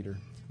ball meter.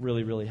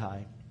 Really, really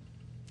high.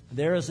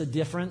 There is a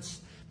difference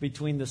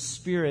between the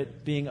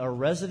Spirit being a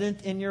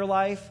resident in your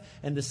life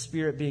and the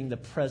Spirit being the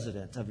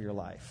president of your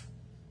life.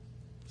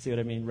 See what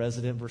I mean?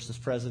 Resident versus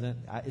president.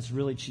 It's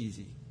really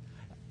cheesy.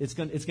 It's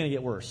going to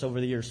get worse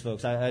over the years,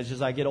 folks.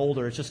 As I get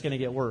older, it's just going to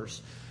get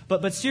worse.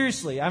 But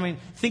seriously, I mean,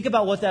 think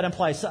about what that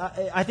implies.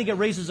 I think it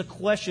raises a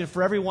question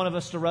for every one of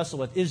us to wrestle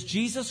with. Is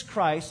Jesus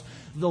Christ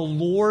the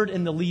Lord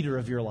and the leader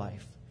of your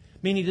life?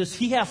 Meaning, does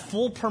He have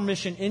full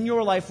permission in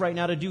your life right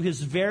now to do His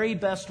very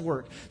best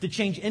work, to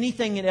change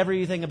anything and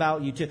everything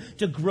about you,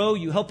 to grow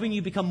you, helping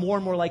you become more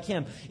and more like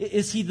Him?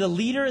 Is He the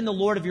leader and the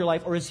Lord of your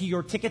life, or is He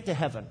your ticket to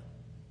heaven?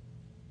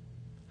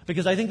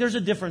 Because I think there's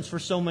a difference for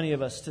so many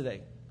of us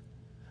today.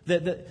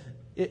 That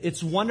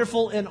it's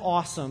wonderful and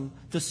awesome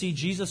to see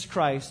Jesus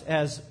Christ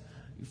as,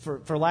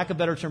 for lack of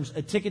better terms,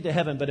 a ticket to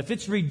heaven. But if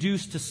it's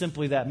reduced to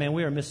simply that, man,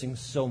 we are missing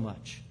so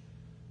much.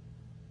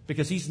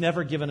 Because He's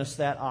never given us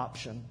that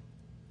option.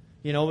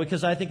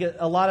 Because I think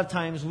a lot of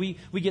times we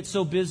get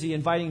so busy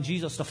inviting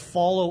Jesus to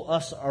follow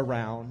us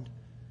around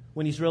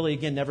when He's really,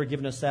 again, never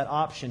given us that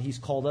option. He's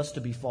called us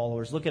to be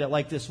followers. Look at it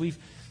like this.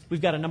 We've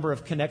got a number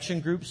of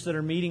connection groups that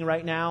are meeting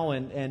right now,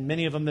 and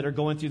many of them that are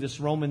going through this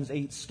Romans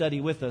 8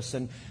 study with us.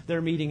 And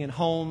they're meeting in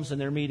homes,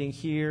 and they're meeting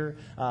here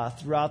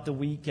throughout the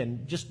week,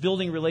 and just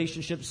building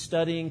relationships,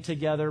 studying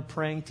together,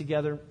 praying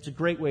together. It's a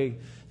great way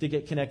to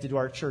get connected to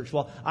our church.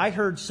 Well, I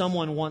heard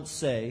someone once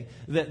say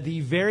that the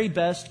very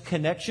best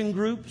connection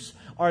groups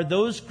are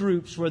those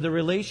groups where the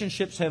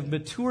relationships have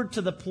matured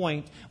to the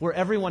point where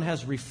everyone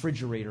has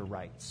refrigerator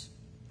rights.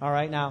 All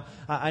right, now,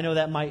 I know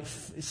that might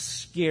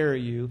scare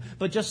you,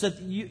 but just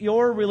that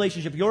your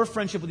relationship, your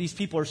friendship with these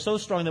people are so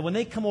strong that when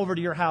they come over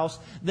to your house,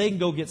 they can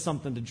go get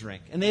something to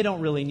drink. And they don't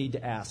really need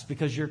to ask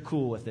because you're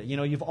cool with it.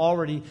 You've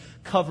already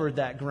covered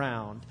that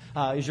ground.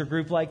 Is your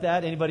group like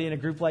that? Anybody in a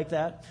group like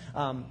that?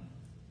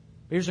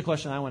 Here's a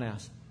question I want to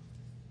ask.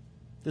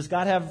 Does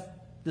God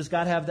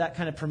have that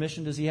kind of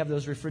permission? Does He have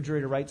those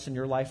refrigerator rights in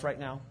your life right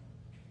now?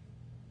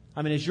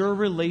 I mean, has your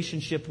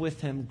relationship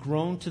with Him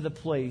grown to the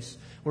place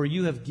where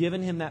you have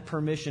given Him that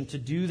permission to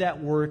do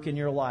that work in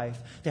your life,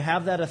 to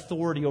have that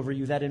authority over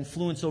you, that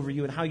influence over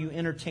you, and how you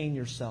entertain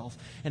yourself,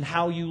 and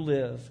how you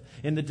live,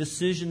 in the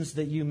decisions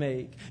that you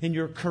make, in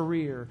your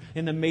career,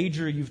 in the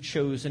major you've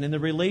chosen, in the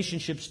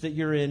relationships that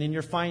you're in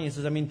your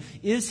finances? I mean,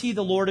 is He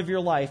the Lord of your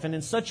life? And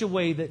in such a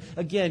way that,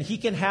 again, He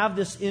can have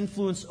this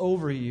influence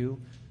over you.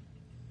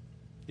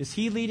 Is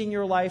He leading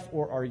your life,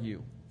 or are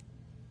you?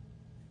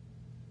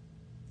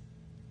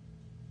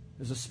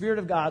 Is the Spirit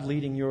of God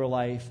leading your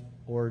life,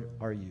 or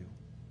are you?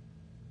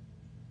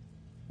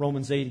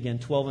 Romans 8 again,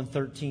 12 and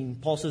 13.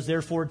 Paul says,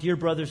 therefore, dear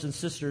brothers and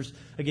sisters,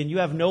 again, you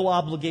have no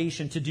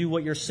obligation to do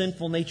what your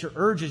sinful nature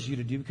urges you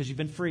to do because you've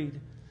been freed.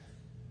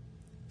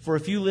 For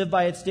if you live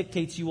by its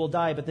dictates, you will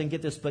die. But then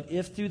get this, but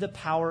if through the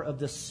power of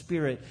the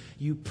Spirit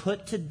you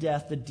put to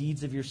death the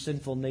deeds of your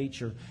sinful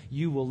nature,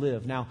 you will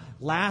live. Now,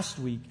 last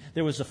week,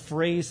 there was a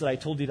phrase that I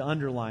told you to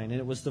underline, and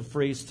it was the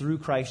phrase, through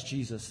Christ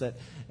Jesus, that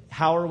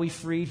how are we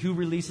freed? Who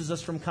releases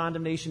us from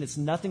condemnation? It's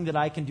nothing that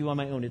I can do on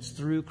my own. It's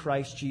through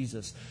Christ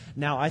Jesus.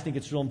 Now, I think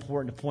it's real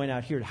important to point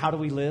out here, how do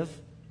we live?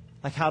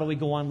 Like, how do we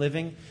go on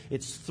living?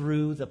 It's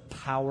through the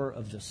power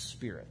of the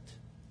Spirit.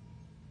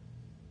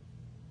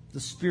 The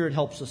Spirit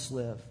helps us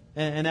live.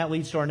 And that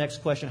leads to our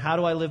next question. How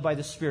do I live by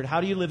the Spirit? How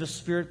do you live a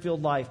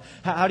Spirit-filled life?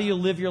 How do you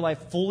live your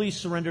life fully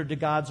surrendered to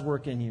God's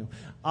work in you?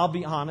 I'll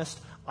be honest,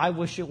 I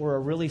wish it were a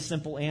really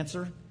simple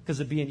answer because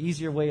it'd be an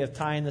easier way of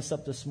tying this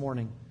up this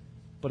morning.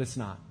 But it's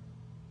not.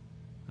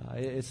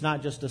 It's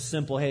not just a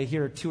simple, hey,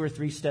 here are 2 or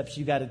 3 steps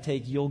you got to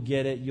take. You'll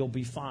get it. You'll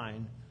be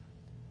fine.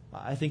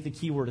 I think the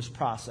key word is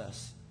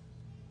process.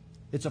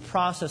 It's a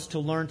process to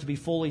learn to be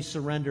fully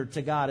surrendered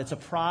to God. It's a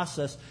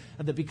process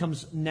that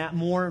becomes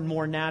more and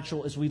more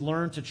natural as we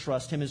learn to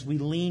trust Him, as we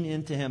lean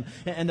into Him.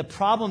 And the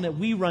problem that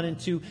we run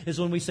into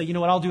is when we say, you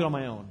know what, I'll do it on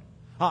my own.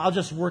 I'll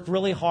just work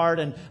really hard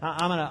and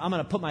I'm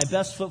gonna put my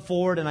best foot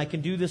forward and I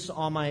can do this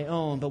on my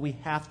own. But we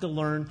have to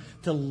learn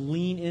to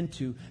lean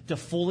into, to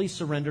fully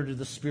surrender to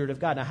the Spirit of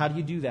God. Now, how do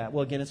you do that?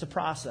 Well, again, it's a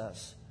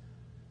process.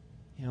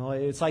 You know,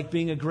 it's like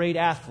being a great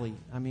athlete.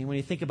 I mean, when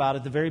you think about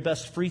it, the very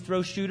best free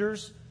throw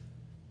shooters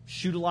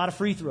shoot a lot of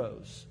free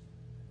throws.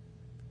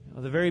 You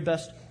know, the very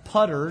best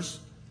putters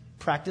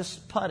practice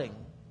putting. You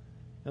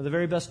know, the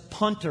very best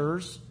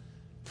punters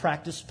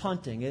practice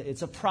punting.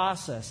 It's a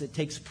process. It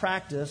takes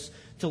practice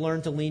to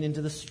learn to lean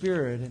into the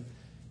Spirit. And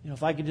you know,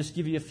 if I could just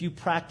give you a few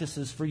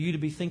practices for you to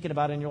be thinking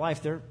about in your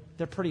life, they're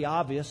pretty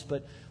obvious,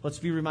 but let's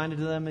be reminded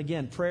of them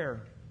again.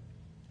 Prayer.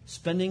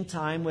 Spending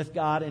time with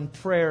God in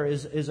prayer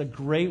is a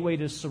great way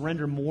to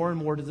surrender more and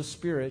more to the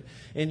Spirit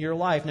in your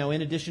life. Now,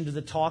 in addition to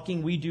the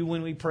talking we do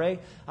when we pray,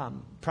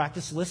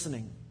 practice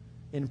listening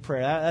in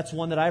prayer. That's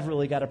one that I've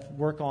really got to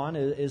work on,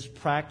 is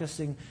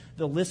practicing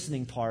the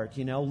listening part,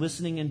 you know,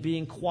 listening and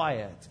being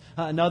quiet.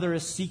 Another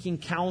is seeking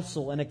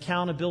counsel and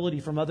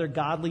accountability from other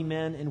godly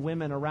men and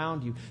women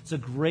around you. It's a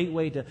great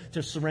way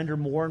to surrender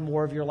more and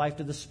more of your life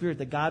to the Spirit,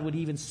 that God would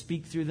even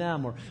speak through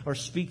them or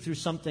speak through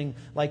something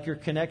like your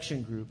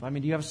connection group. I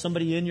mean, do you have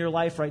somebody in your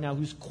life right now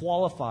who's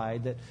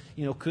qualified that,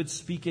 you know, could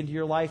speak into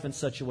your life in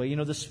such a way? You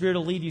know, the Spirit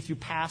will lead you through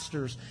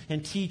pastors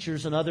and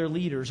teachers and other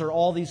leaders, or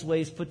all these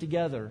ways put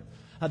together.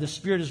 The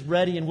Spirit is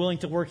ready and willing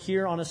to work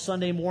here on a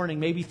Sunday morning,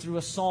 maybe through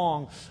a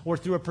song or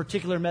through a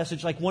particular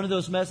message, like one of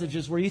those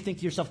messages where you think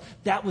to yourself,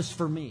 that was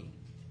for me.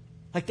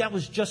 Like that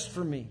was just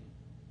for me.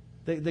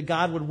 That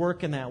God would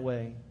work in that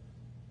way.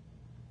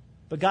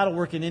 But God will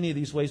work in any of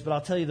these ways, but I'll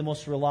tell you the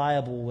most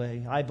reliable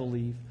way, I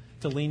believe,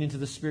 to lean into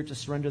the Spirit, to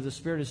surrender to the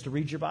Spirit, is to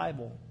read your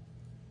Bible.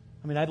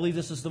 I mean, I believe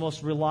this is the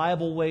most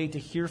reliable way to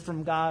hear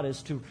from God,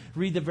 is to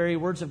read the very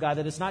words of God.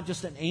 That it's not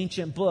just an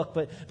ancient book,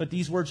 but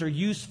these words are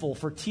useful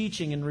for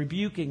teaching and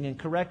rebuking and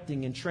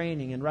correcting and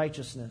training in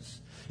righteousness.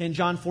 In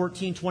John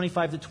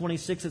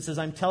 14:25-26, it says,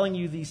 I'm telling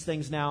you these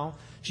things now,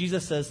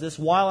 Jesus says this,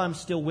 while I'm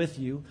still with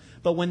you.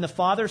 But when the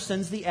Father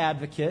sends the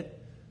Advocate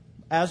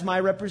as my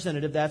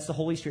representative, that's the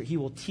Holy Spirit, He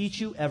will teach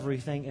you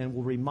everything and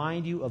will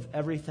remind you of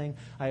everything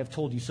I have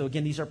told you. So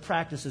again, these are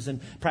practices,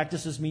 and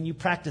practices mean you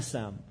practice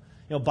them.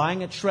 You know,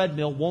 buying a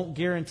treadmill won't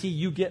guarantee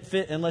you get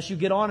fit unless you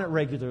get on it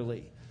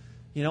regularly.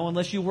 You know,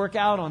 unless you work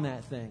out on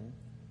that thing.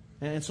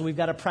 And so we've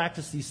got to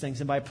practice these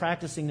things. And by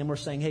practicing them, we're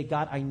saying, hey,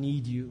 God, I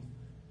need you.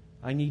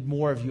 I need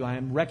more of you. I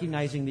am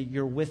recognizing that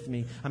you're with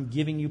me. I'm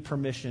giving you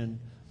permission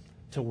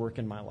to work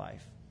in my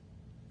life.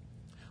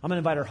 I'm going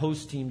to invite our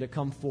host team to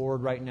come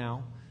forward right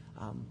now.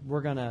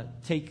 We're going to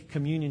take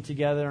communion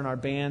together, and our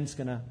band's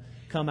going to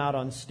come out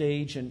on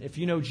stage. And if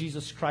you know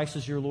Jesus Christ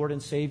as your Lord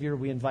and Savior,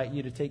 we invite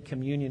you to take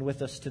communion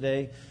with us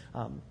today.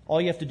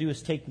 All you have to do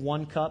is take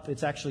 1 cup.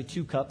 It's actually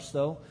 2 cups,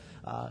 though.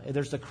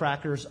 There's the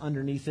crackers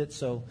underneath it,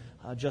 so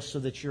just so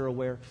that you're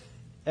aware.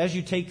 As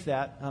you take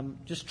that,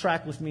 just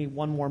track with me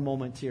one more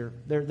moment here.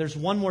 There's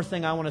one more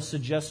thing I want to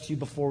suggest to you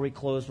before we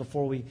close,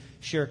 before we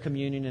share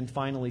communion and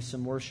finally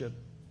some worship.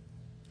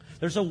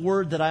 There's a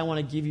word that I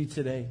want to give you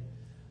today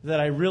that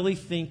I really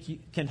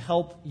think can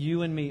help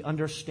you and me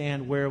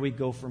understand where we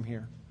go from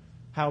here,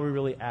 how we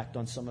really act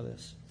on some of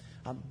this.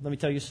 Let me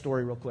tell you a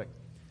story real quick.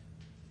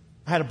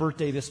 I had a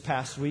birthday this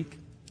past week,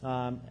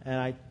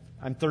 and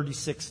I'm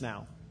 36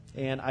 now,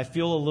 and I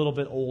feel a little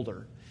bit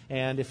older.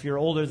 And if you're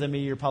older than me,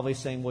 you're probably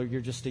saying, well, you're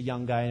just a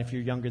young guy. And if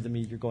you're younger than me,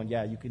 you're going,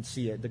 yeah, you can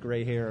see it, the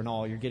gray hair and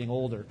all. You're getting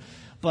older.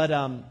 But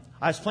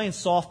I was playing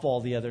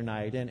softball the other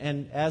night,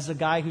 and as a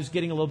guy who's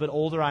getting a little bit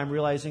older, I'm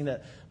realizing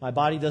that my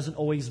body doesn't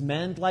always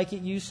mend like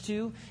it used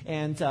to,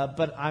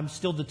 but I'm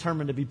still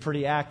determined to be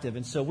pretty active.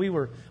 And so we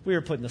were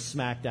putting the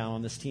smack down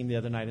on this team the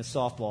other night in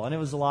softball, and it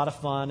was a lot of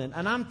fun.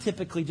 And I'm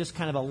typically just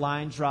kind of a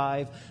line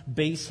drive,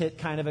 base hit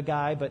kind of a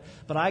guy, but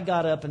I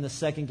got up in the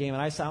second game,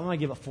 and I said, I'm going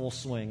to give a full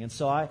swing. And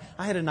so I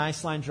had a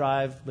nice line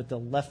drive, but the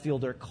left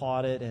fielder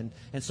caught it, and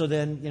so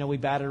then, we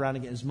batted around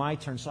again. It was my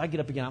turn, so I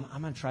get up again.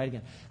 I'm going to try it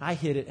again. I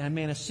hit it, and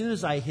man, as soon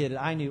as I hit it,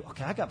 I knew,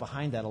 okay, I got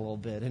behind that a little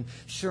bit. And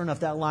sure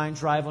enough, that line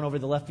drive went over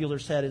the left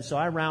fielder's head. And so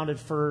I rounded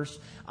first,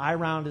 I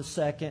rounded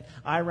second,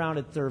 I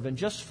rounded third. And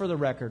just for the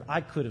record,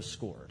 I could have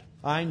scored.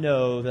 I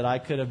know that I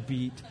could have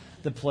beat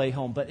the play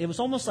home. But it was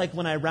almost like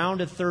when I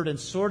rounded third and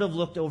sort of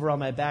looked over on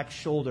my back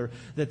shoulder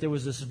that there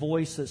was this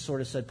voice that sort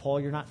of said,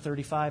 Paul, you're not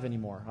 35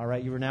 anymore. All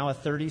right. You are now a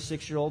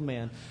 36-year-old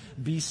man.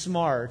 Be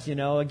smart.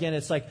 Again,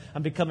 it's like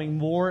I'm becoming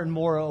more and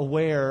more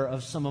aware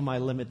of some of my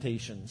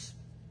limitations.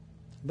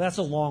 That's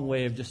a long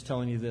way of just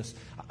telling you this.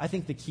 I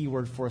think the key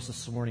word for us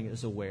this morning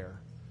is aware.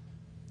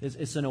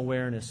 It's an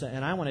awareness.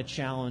 And I want to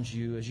challenge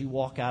you as you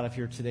walk out of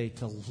here today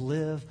to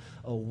live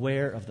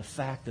aware of the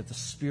fact that the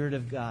Spirit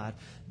of God,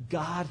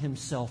 God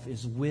Himself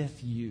is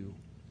with you,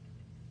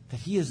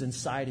 that He is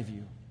inside of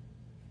you,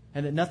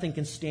 and that nothing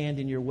can stand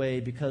in your way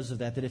because of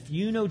that. That if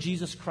you know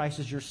Jesus Christ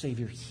as your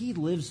Savior, He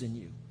lives in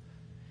you,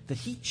 that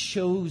He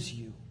chose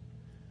you,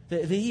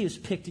 that He has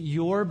picked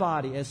your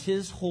body as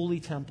His holy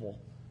temple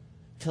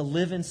to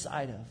live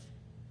inside of.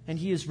 And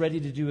He is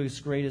ready to do His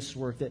greatest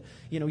work. That,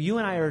 you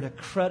and I are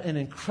at an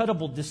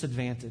incredible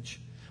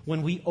disadvantage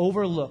when we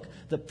overlook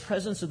the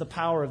presence of the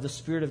power of the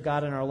Spirit of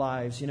God in our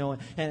lives. And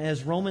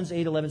as Romans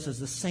 8:11 says,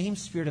 the same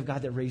Spirit of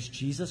God that raised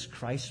Jesus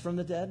Christ from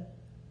the dead,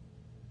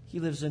 He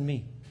lives in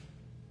me.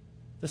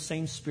 The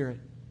same Spirit.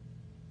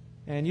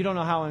 And you don't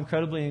know how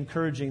incredibly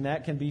encouraging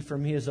that can be for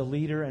me as a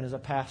leader and as a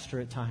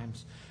pastor at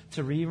times,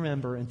 to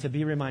remember and to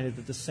be reminded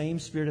that the same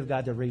Spirit of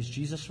God that raised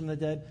Jesus from the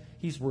dead,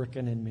 He's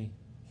working in me.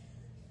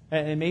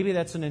 And maybe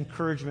that's an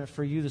encouragement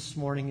for you this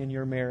morning in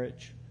your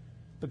marriage.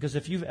 Because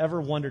if you've ever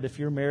wondered if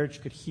your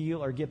marriage could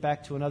heal or get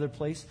back to another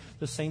place,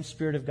 the same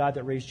Spirit of God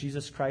that raised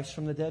Jesus Christ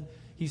from the dead,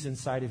 He's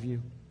inside of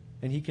you.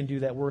 And He can do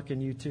that work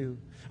in you too.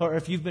 Or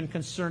if you've been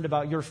concerned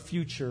about your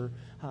future,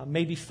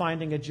 maybe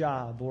finding a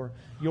job or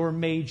your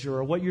major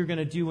or what you're going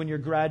to do when you're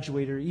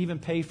graduated or even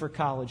pay for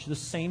college, the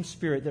same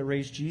Spirit that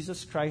raised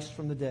Jesus Christ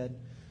from the dead,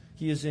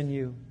 He is in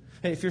you.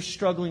 Hey, if you're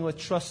struggling with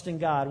trusting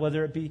God,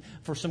 whether it be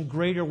for some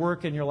greater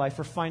work in your life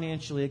or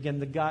financially, again,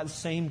 the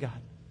same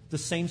God, the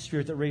same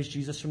Spirit that raised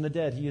Jesus from the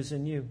dead, He is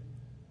in you.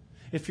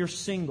 If you're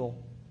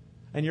single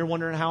and you're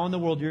wondering how in the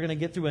world you're going to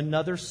get through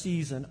another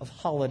season of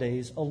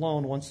holidays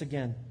alone once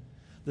again,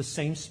 the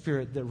same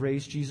Spirit that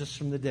raised Jesus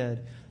from the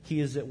dead,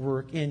 He is at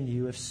work in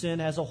you. If sin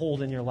has a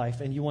hold in your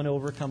life and you want to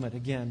overcome it,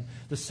 again,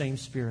 the same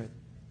Spirit.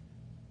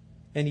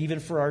 And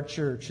even for our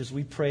church, as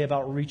we pray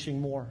about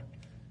reaching more,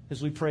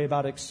 as we pray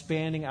about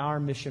expanding our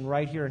mission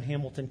right here in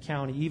Hamilton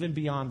County, even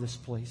beyond this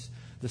place,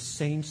 the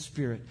same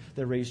Spirit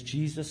that raised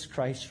Jesus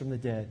Christ from the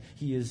dead,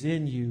 He is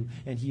in you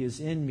and He is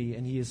in me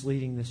and He is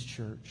leading this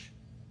church.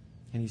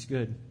 And He's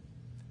good.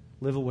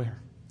 Live aware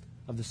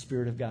of the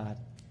Spirit of God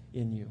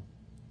in you.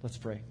 Let's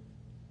pray.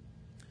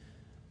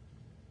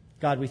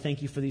 God, we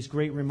thank You for these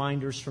great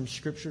reminders from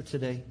Scripture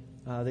today,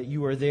 that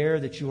You are there,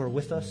 that You are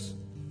with us,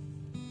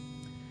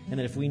 and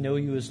that if we know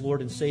You as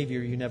Lord and Savior,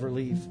 You never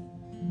leave.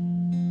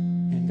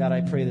 And God,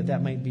 I pray that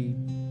that might be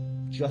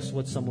just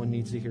what someone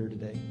needs to hear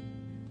today.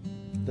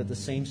 That the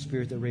same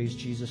Spirit that raised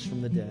Jesus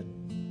from the dead,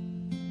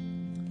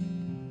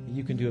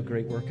 You can do a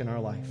great work in our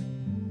life.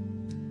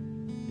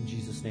 In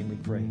Jesus' name we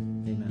pray.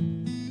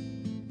 Amen.